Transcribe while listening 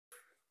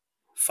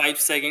5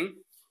 seconds.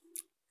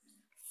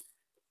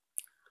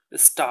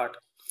 Start.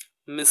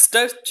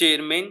 Mr.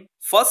 Chairman,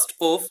 first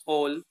of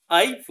all,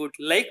 I would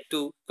like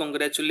to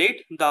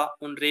congratulate the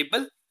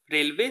Honorable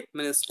Railway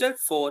Minister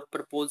for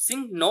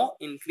proposing no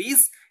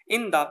increase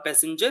in the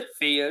passenger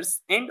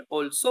fares and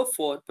also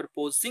for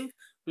proposing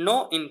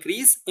no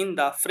increase in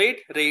the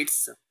freight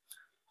rates.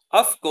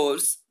 Of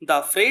course,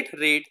 the freight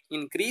rate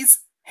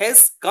increase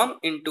has come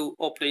into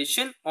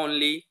operation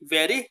only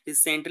very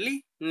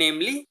recently,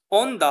 namely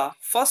on the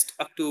 1st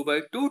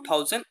October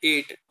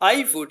 2008.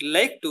 I would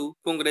like to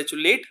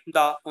congratulate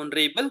the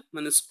Honorable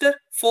Minister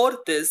for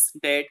this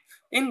that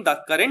in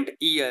the current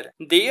year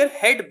there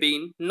had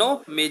been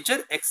no major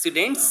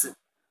accidents.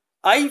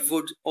 I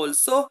would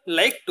also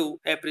like to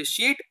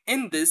appreciate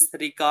in this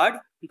regard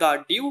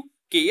the due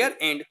care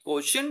and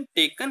caution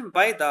taken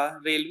by the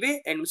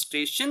railway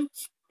administration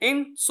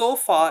in so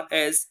far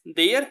as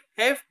there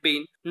have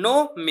been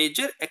no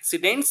major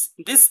accidents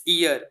this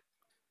year.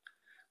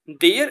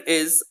 There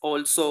is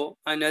also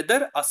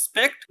another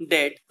aspect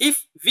that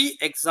if we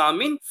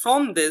examine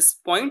from this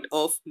point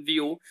of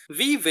view,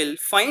 we will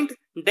find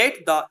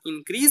that the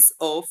increase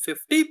of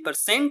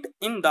 50%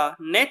 in the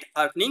net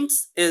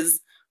earnings is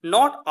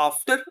not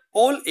after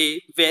all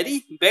a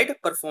very bad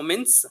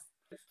performance.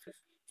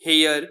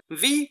 Here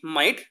we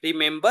might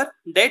remember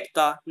that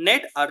the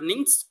net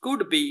earnings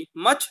could be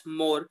much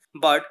more,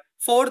 but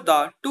for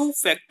the two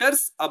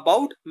factors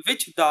about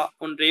which the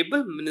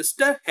Honorable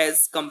Minister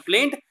has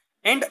complained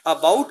and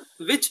about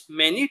which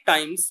many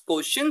times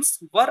questions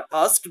were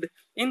asked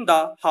in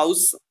the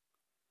House.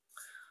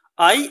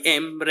 I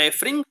am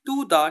referring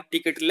to the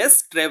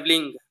ticketless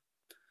travelling.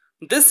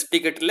 This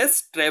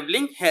ticketless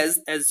travelling has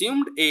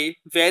assumed a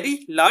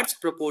very large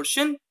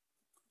proportion.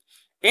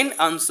 In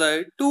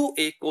answer to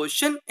a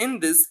question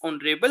in this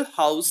Honorable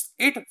House,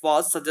 it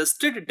was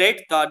suggested that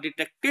the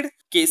detected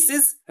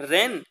cases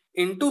ran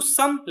into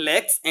some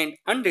lakhs and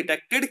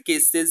undetected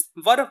cases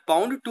were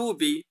bound to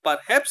be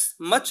perhaps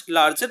much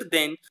larger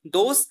than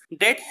those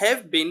that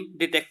have been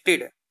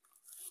detected.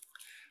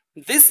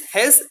 This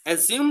has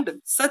assumed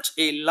such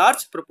a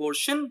large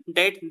proportion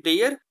that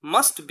there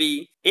must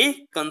be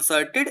a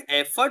concerted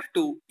effort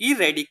to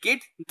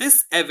eradicate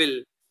this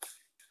evil.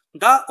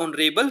 The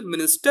Honorable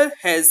Minister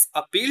has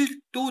appealed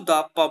to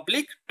the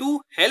public to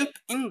help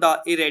in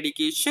the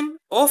eradication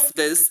of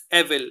this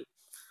evil.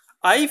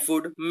 I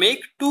would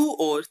make 2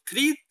 or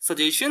 3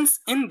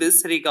 suggestions in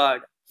this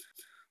regard.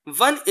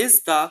 One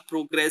is the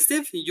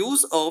progressive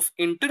use of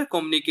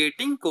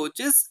intercommunicating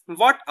coaches,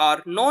 what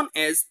are known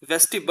as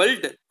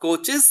vestibuled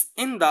coaches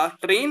in the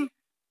train,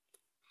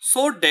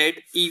 so that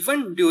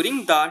even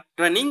during the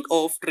running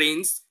of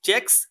trains,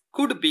 checks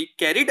could be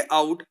carried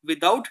out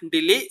without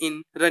delay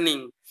in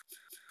running.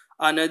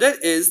 Another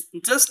is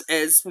just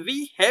as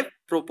we have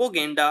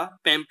propaganda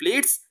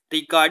pamphlets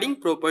regarding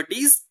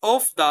properties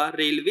of the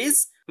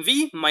railways,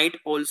 we might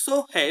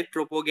also have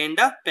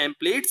propaganda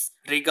pamphlets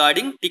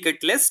regarding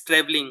ticketless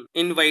travelling,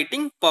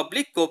 inviting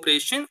public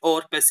cooperation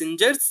or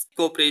passengers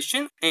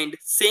cooperation and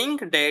saying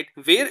that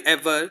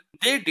wherever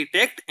they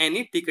detect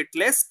any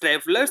ticketless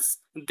travellers,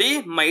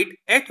 they might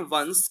at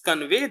once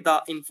convey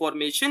the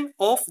information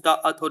of the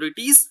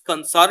authorities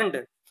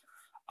concerned.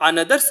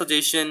 Another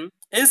suggestion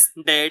is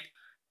that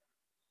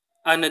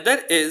Another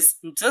is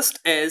just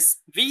as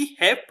we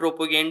have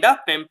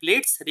propaganda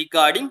pamphlets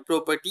regarding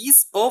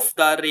properties of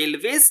the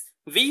railways,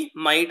 we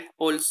might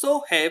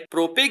also have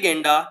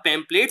propaganda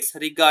pamphlets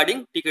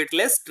regarding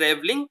ticketless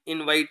travelling,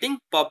 inviting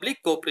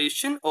public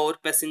cooperation or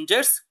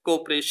passengers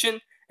cooperation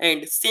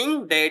and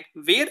saying that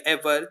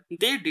wherever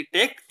they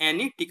detect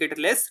any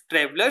ticketless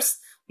travellers,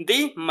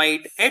 they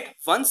might at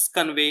once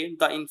convey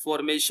the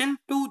information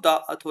to the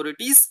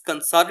authorities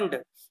concerned.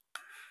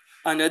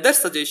 Another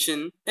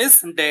suggestion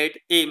is that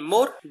a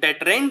more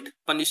deterrent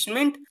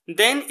punishment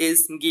than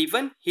is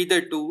given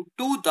hitherto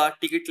to the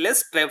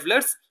ticketless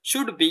travellers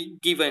should be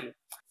given.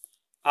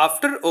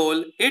 After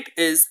all, it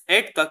is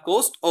at the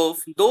cost of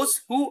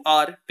those who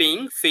are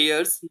paying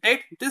fares that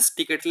this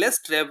ticketless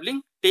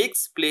travelling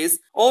takes place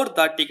or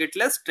the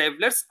ticketless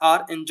travellers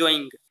are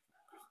enjoying.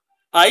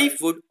 I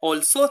would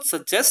also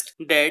suggest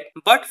that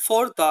but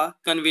for the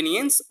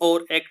convenience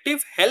or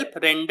active help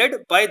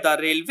rendered by the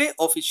railway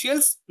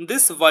officials,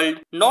 this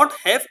would not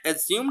have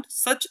assumed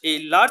such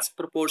a large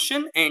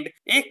proportion and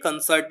a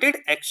concerted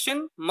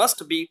action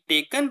must be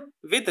taken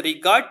with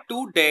regard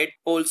to that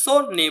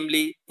also,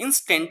 namely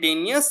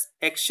instantaneous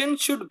action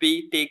should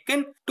be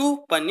taken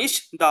to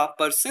punish the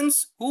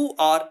persons who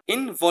are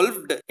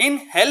involved in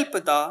help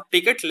the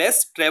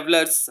ticketless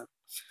travellers.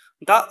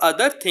 The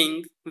other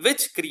thing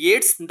which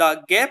creates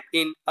the gap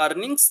in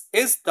earnings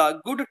is the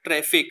good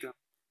traffic.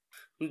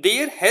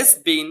 There has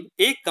been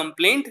a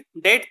complaint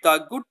that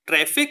the good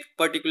traffic,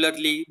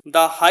 particularly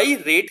the high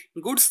rate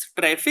goods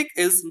traffic,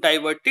 is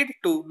diverted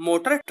to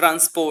motor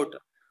transport.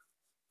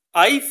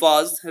 I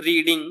was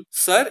reading,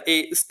 sir,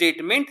 a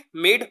statement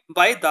made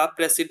by the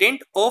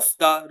president of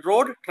the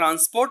Road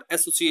Transport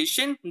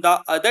Association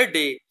the other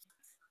day.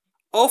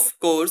 Of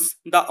course,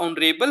 the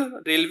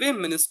Honorable Railway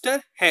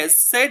Minister has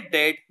said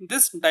that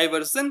this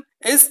diversion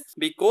is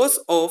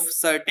because of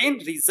certain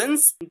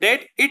reasons,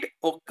 that it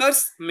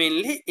occurs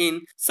mainly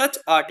in such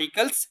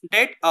articles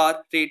that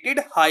are rated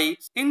high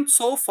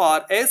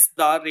insofar as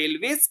the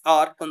railways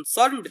are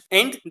concerned,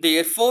 and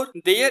therefore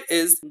there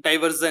is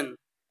diversion.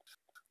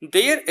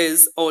 There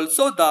is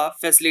also the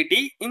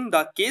facility in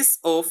the case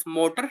of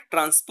motor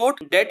transport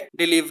that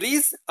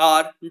deliveries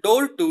are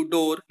door to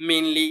door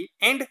mainly,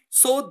 and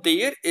so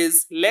there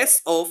is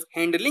less of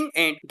handling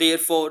and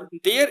therefore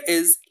there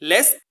is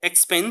less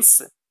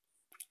expense.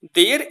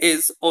 There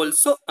is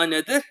also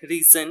another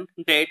reason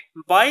that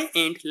by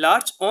and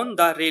large on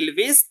the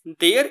railways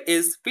there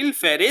is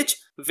pilferage,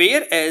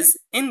 whereas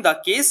in the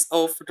case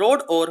of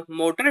road or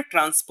motor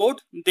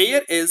transport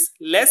there is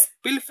less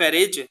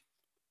pilferage.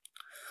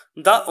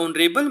 The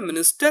Honorable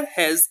Minister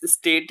has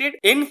stated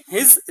in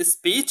his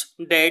speech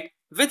that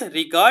with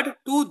regard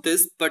to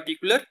this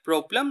particular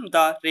problem,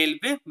 the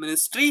Railway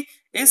Ministry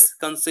is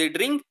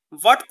considering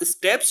what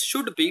steps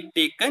should be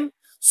taken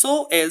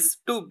so as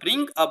to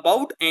bring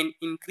about an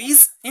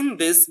increase in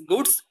this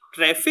goods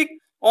traffic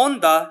on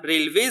the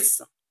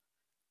railways.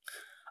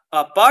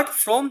 Apart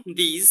from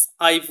these,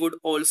 I would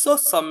also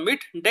submit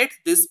that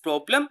this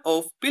problem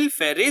of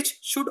pilferage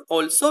should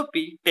also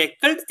be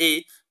tackled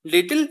a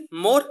little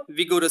more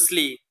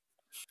vigorously.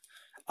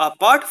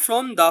 Apart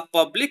from the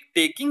public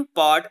taking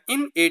part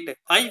in it,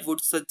 I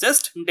would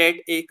suggest that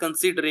a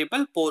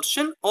considerable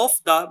portion of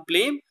the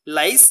blame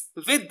lies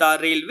with the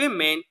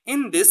railwaymen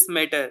in this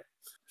matter.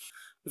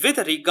 With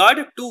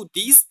regard to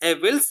these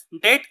evils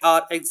that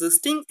are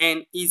existing,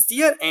 an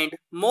easier and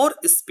more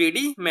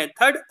speedy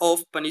method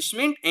of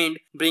punishment and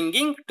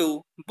bringing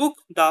to book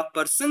the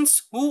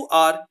persons who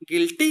are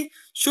guilty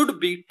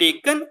should be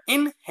taken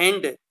in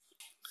hand.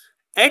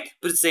 At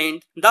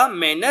present, the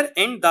manner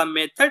and the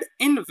method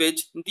in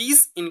which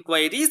these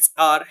inquiries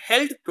are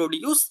held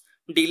produce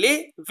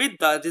delay, with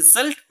the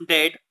result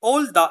that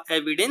all the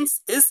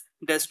evidence is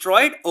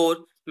destroyed or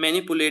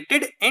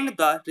manipulated, and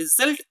the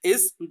result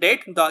is that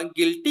the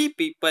guilty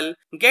people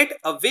get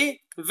away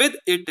with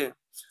it.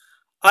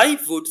 I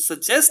would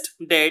suggest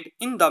that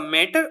in the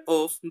matter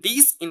of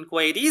these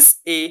inquiries,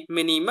 a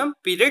minimum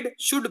period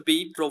should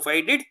be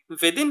provided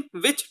within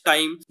which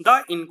time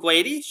the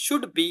inquiry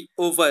should be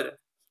over.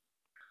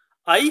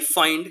 I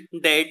find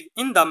that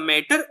in the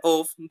matter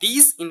of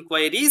these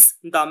inquiries,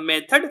 the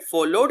method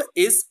followed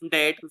is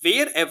that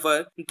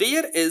wherever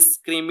there is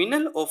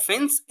criminal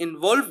offense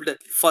involved,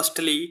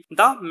 firstly,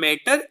 the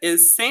matter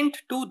is sent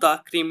to the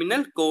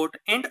criminal court,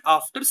 and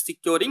after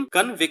securing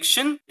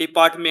conviction,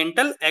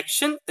 departmental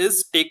action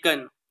is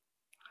taken.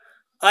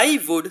 I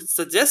would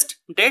suggest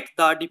that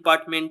the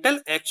departmental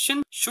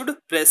action should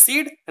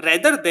proceed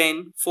rather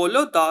than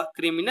follow the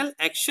criminal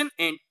action,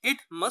 and it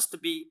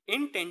must be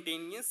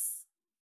instantaneous.